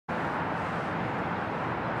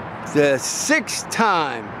the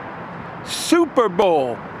 6-time Super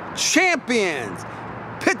Bowl champions,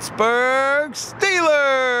 Pittsburgh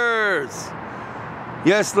Steelers.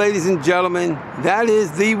 Yes, ladies and gentlemen, that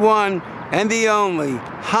is the one and the only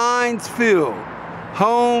Heinz Field,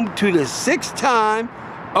 home to the 6-time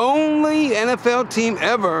only NFL team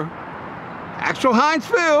ever, actual Heinz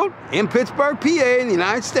Field in Pittsburgh, PA in the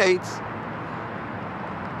United States,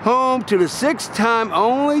 home to the 6-time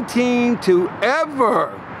only team to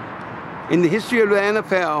ever in the history of the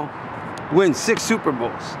NFL win 6 Super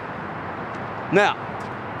Bowls. Now,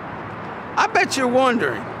 I bet you're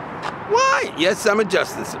wondering, why? Yes, I'm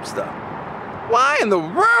adjusting some stuff. Why in the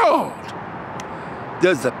world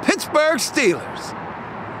does the Pittsburgh Steelers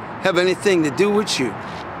have anything to do with you?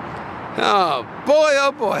 Oh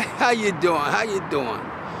boy, how you doing? How you doing?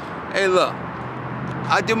 Hey, look,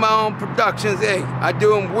 I do my own productions. Hey, I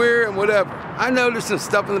do them weird and whatever. I know there's some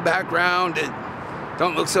stuff in the background that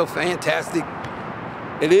don't look so fantastic.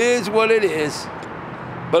 It is what it is.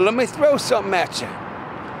 But let me throw something at you.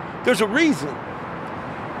 There's a reason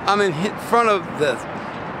I'm in front of the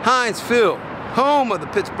Heinz Field, home of the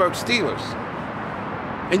Pittsburgh Steelers.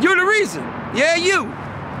 And you're the reason. Yeah, you.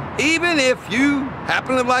 Even if you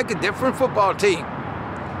happen to like a different football team,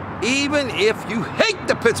 even if you hate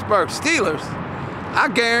the Pittsburgh Steelers, I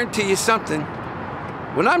guarantee you something.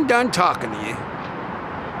 When I'm done talking to you,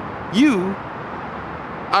 you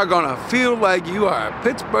are gonna feel like you are a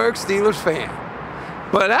Pittsburgh Steelers fan.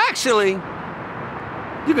 But actually,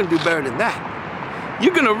 you're gonna do better than that.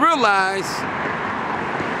 You're gonna realize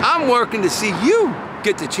I'm working to see you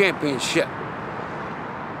get the championship.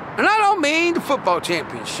 And I don't mean the football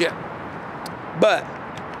championship, but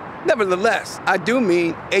nevertheless, I do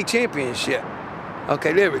mean a championship.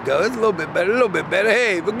 Okay, there we go. It's a little bit better, a little bit better.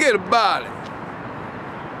 Hey, forget about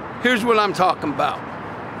it. Here's what I'm talking about.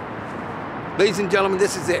 Ladies and gentlemen,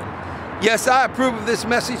 this is it. Yes, I approve of this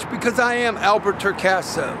message because I am Albert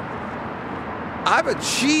Torcaso. I've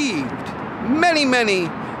achieved many, many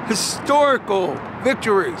historical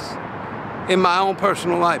victories in my own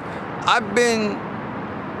personal life. I've been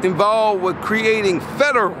involved with creating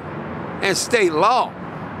federal and state law.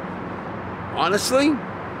 Honestly,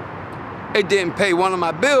 it didn't pay one of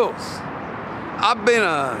my bills. I've been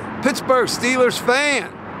a Pittsburgh Steelers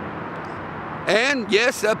fan. And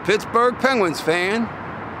yes, a Pittsburgh Penguins fan.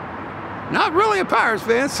 Not really a Pirates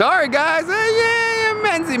fan. Sorry, guys. Yeah,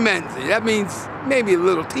 Menzie. That means maybe a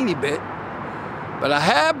little teeny bit. But I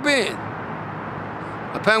have been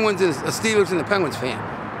a Steelers and a Penguins fan.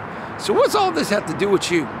 So what's all this have to do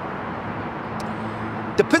with you?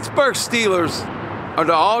 The Pittsburgh Steelers are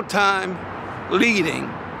the all-time leading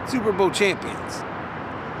Super Bowl champions.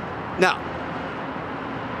 Now,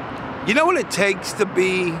 you know what it takes to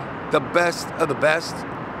be the best of the best?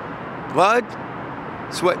 Blood,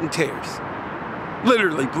 sweat, and tears.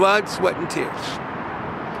 Literally, blood, sweat, and tears.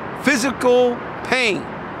 Physical pain.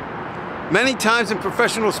 Many times in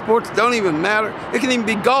professional sports, don't even matter. It can even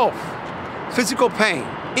be golf. Physical pain,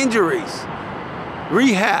 injuries,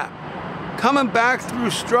 rehab, coming back through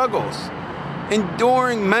struggles,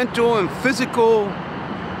 enduring mental and physical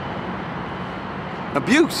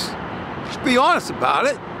abuse. Let's be honest about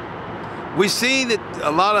it. We see that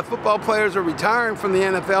a lot of football players are retiring from the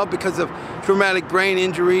NFL because of traumatic brain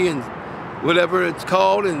injury and whatever it's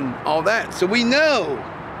called and all that. So we know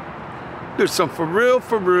there's some for real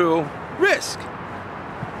risk.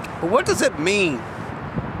 But what does it mean?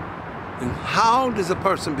 And how does a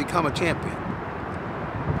person become a champion?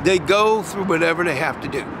 They go through whatever they have to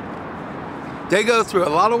do. They go through a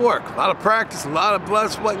lot of work, a lot of practice, a lot of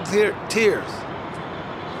blood, sweat, and tears.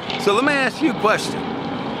 So let me ask you a question.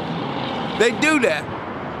 They do that,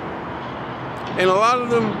 and a lot of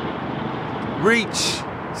them reach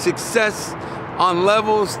success on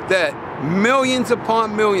levels that millions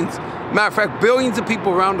upon millions, matter of fact, billions of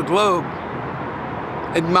people around the globe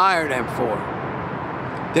admire them for.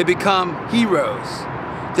 They become heroes.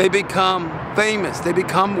 They become famous. They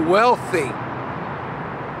become wealthy.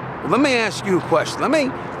 Well, let me ask you a question. Let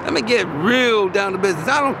me get real down to business.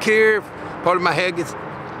 I don't care if part of my head gets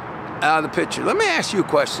out of the picture. Let me ask you a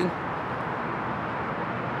question.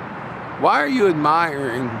 Why are you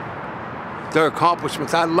admiring their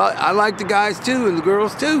accomplishments? I like the guys too and the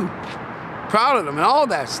girls too. Proud of them and all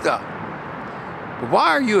that stuff. But why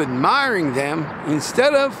are you admiring them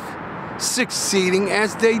instead of succeeding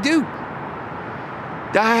as they do?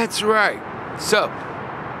 That's right. So,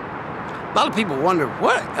 a lot of people wonder,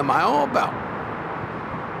 what am I all about?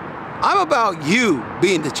 I'm about you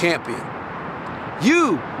being the champion.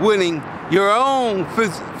 You winning your own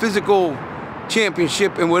physical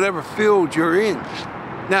championship in whatever field you're in.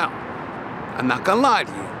 Now, I'm not gonna lie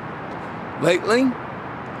to you. lately,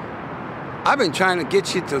 I've been trying to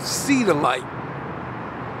get you to see the light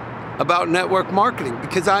about network marketing,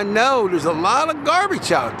 because I know there's a lot of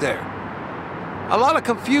garbage out there, a lot of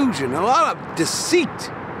confusion, a lot of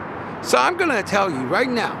deceit. So I'm going to tell you right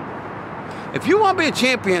now, if you want to be a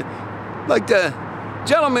champion, like the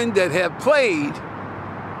gentlemen that have played,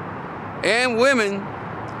 and women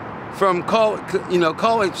from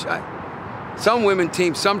college, some women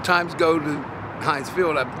teams sometimes go to Heinz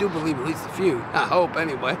Field. I do believe at least a few. I hope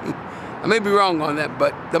anyway. I may be wrong on that,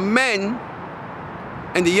 but the men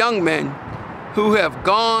and the young men who have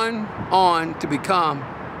gone on to become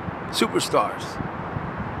superstars,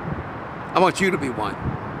 I want you to be one,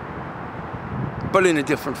 but in a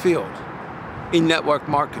different field, in network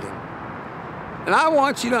marketing. And I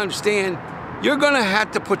want you to understand, you're going to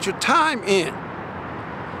have to put your time in.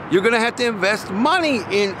 You're going to have to invest money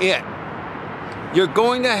in it. You're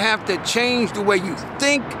going to have to change the way you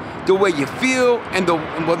think, the way you feel, and the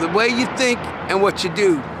way you think and what you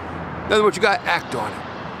do. In other words, you got to act on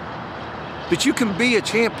it. But you can be a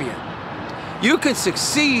champion. You can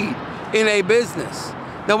succeed in a business.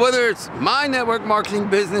 Now, whether it's my network marketing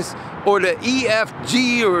business or the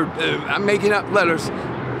EFG, or I'm making up letters,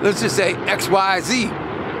 let's just say XYZ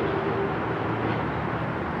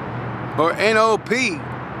or NOP,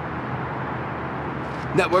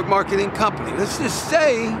 network marketing company. Let's just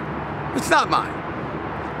say it's not mine.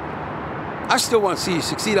 I still want to see you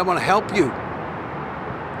succeed. I want to help you.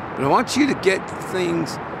 But I want you to get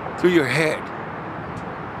things through your head.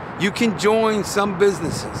 You can join some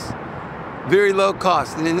businesses, very low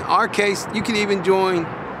cost. And in our case, you can even join,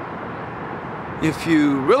 if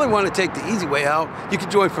you really want to take the easy way out, you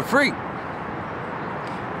can join for free.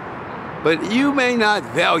 But you may not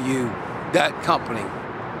value that company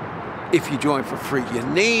if you join for free. You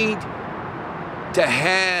need to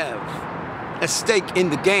have a stake in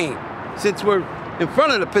the game. Since we're in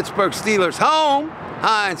front of the Pittsburgh Steelers' home,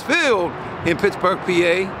 Heinz Field in Pittsburgh,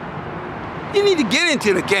 PA, you need to get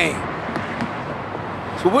into the game.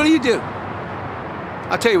 So what do?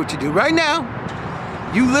 I'll tell you what you do. Right now,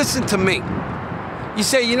 you listen to me. You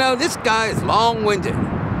say, you know, this guy is long-winded.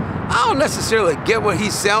 I don't necessarily get what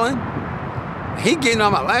he's selling. He's getting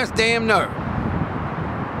on my last damn nerve.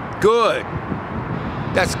 Good.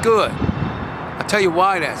 That's good. I'll tell you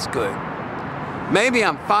why that's good. Maybe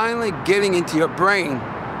I'm finally getting into your brain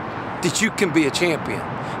that you can be a champion.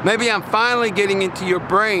 Maybe I'm finally getting into your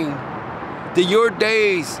brain that your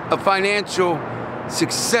days of financial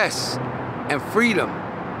success and freedom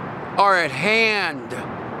are at hand.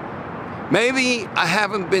 Maybe I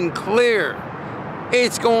haven't been clear.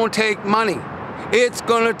 It's going to take money. It's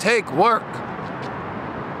going to take work.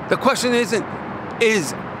 The question is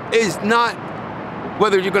not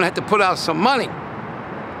whether you're going to have to put out some money.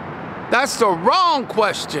 That's the wrong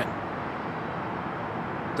question.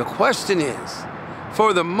 The question is,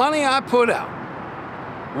 for the money I put out,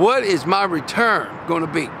 what is my return going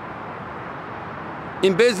to be?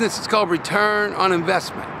 In business, it's called return on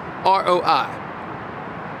investment, ROI.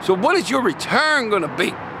 So what is your return going to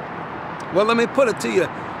be? Well, let me put it to you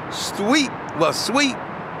sweet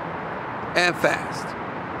and fast.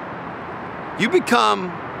 You become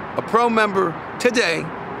a pro member today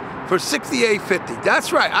for $68.50.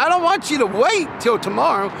 That's right. I don't want you to wait till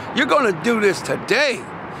tomorrow. You're going to do this today.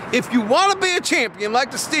 If you want to be a champion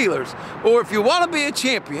like the Steelers, or if you want to be a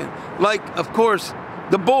champion like, of course,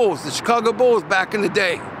 the Bulls, the Chicago Bulls back in the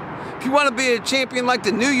day. If you want to be a champion like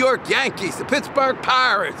the New York Yankees, the Pittsburgh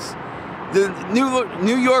Pirates, the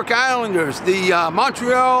New York Islanders, the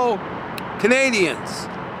Montreal Canadiens,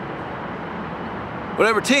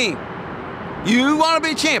 whatever team, you want to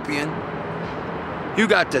be a champion, you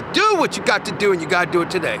got to do what you got to do, and you got to do it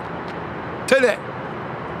today. Today.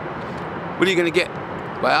 What are you going to get?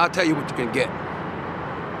 Well, I'll tell you what you're going to get.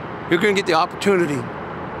 You're going to get the opportunity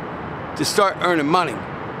to start earning money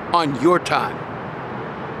on your time.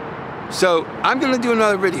 So I'm going to do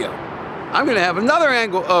another video. I'm going to have another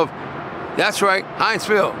angle of, that's right, Heinz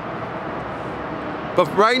Field.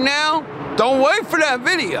 But right now, don't wait for that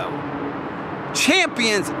video.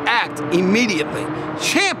 Champions act immediately.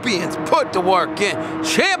 Champions put the work in.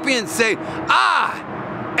 Champions say,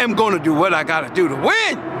 I am going to do what I got to do to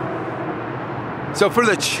win. So for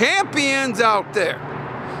the champions out there,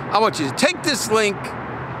 I want you to take this link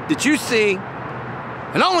that you see,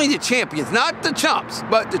 and only the champions, not the chumps,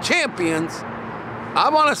 but the champions. I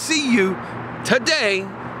want to see you today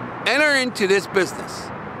enter into this business.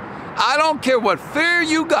 I don't care what fear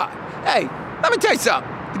you got. Hey, let me tell you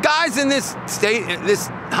something. The guys in this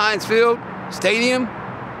Heinz Field stadium,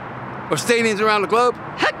 or stadiums around the globe,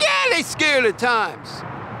 heck yeah, they're scared at times.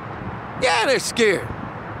 Yeah, they're scared.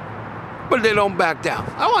 but they don't back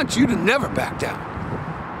down. I want you to never back down.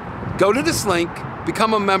 Go to this link,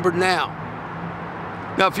 become a member now.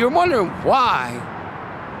 Now, if you're wondering why,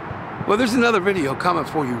 well, there's another video coming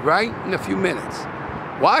for you right in a few minutes.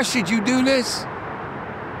 Why should you do this?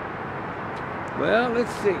 Well,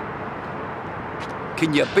 let's see.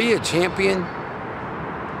 Can you be a champion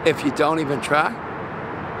if you don't even try?